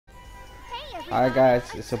Hi guys,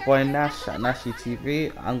 it's your boy Nash at Nashy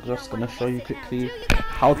TV. I'm just gonna show you quickly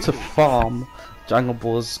how to farm Dragon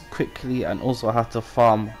Balls quickly and also how to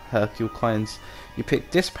farm Hercule coins. You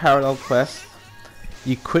pick this parallel quest,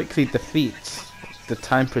 you quickly defeat the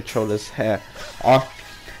time patrollers here.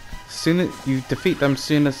 Soon as you defeat them,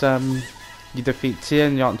 soon as you defeat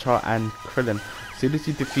Tien, Yamcha and Krillin. As soon as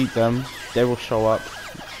you defeat them, they will show up.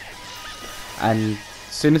 And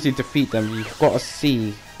as soon as you defeat them, you've got to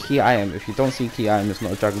see key item. If you don't see key item, it's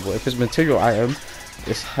not a Dragon Ball. If it's material item,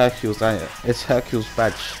 it's Hercule's item. It's Hercule's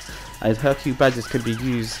badge, and Hercule badges can be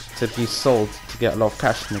used to be sold to get a lot of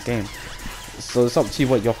cash in the game. So it's up to you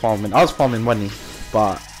what you're farming. I was farming money,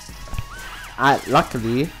 but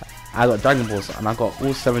luckily I got Dragon Balls, and I got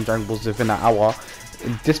all 7 Dragon Balls within an hour.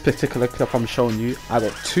 In this particular clip I'm showing you, I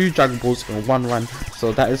got 2 Dragon Balls in one run,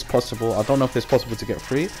 so that is possible. I don't know if it's possible to get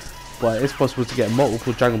 3, but it's possible to get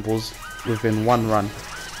multiple Dragon Balls within one run.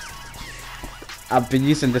 I've been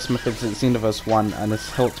using this method since Xenoverse 1 and it's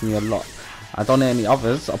helped me a lot. I don't know any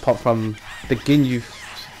others apart from the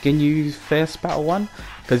Ginyu first battle one,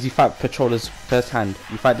 because you fight patrollers first hand.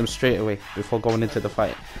 You fight them straight away before going into the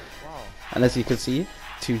fight. And as you can see,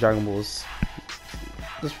 2 Dragon Balls.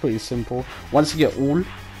 That's pretty simple. Once you get all,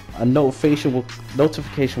 a notification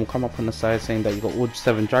will come up on the side saying that you got all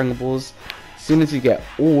 7 Dragon Balls. As soon as you get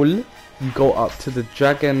all, you go up to the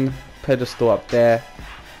dragon pedestal up there.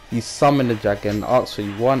 You summon the dragon, ask what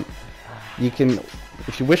you want. You can,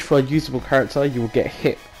 if you wish for a usable character, you will get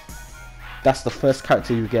hit. That's the first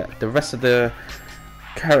character you get. The rest of the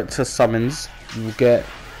character summons, you will get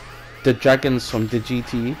the dragons from the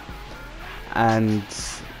GT. And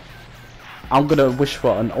I'm gonna wish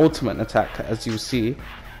for an ultimate attack, as you see.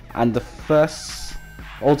 And the first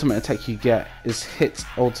ultimate attack you get is hit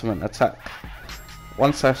ultimate attack.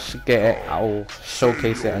 Once I get it, I'll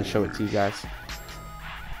showcase it and show it to you guys.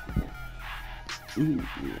 Ooh.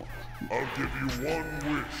 I'll give you one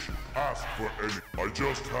wish. Ask for any. I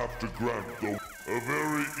just have to grant a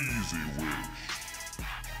very easy wish.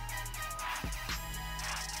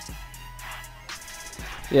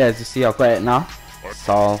 Yeah, as you see, I've got it now.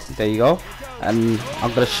 So there you go. And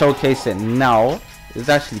I'm gonna showcase it now. It's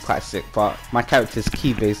actually quite sick, but my character is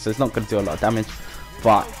key based, so it's not gonna do a lot of damage.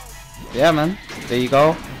 But yeah, man, there you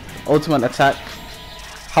go. Ultimate attack.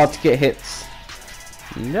 How to get hits.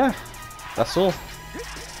 Yeah. That's all.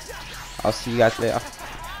 I'll see you guys later.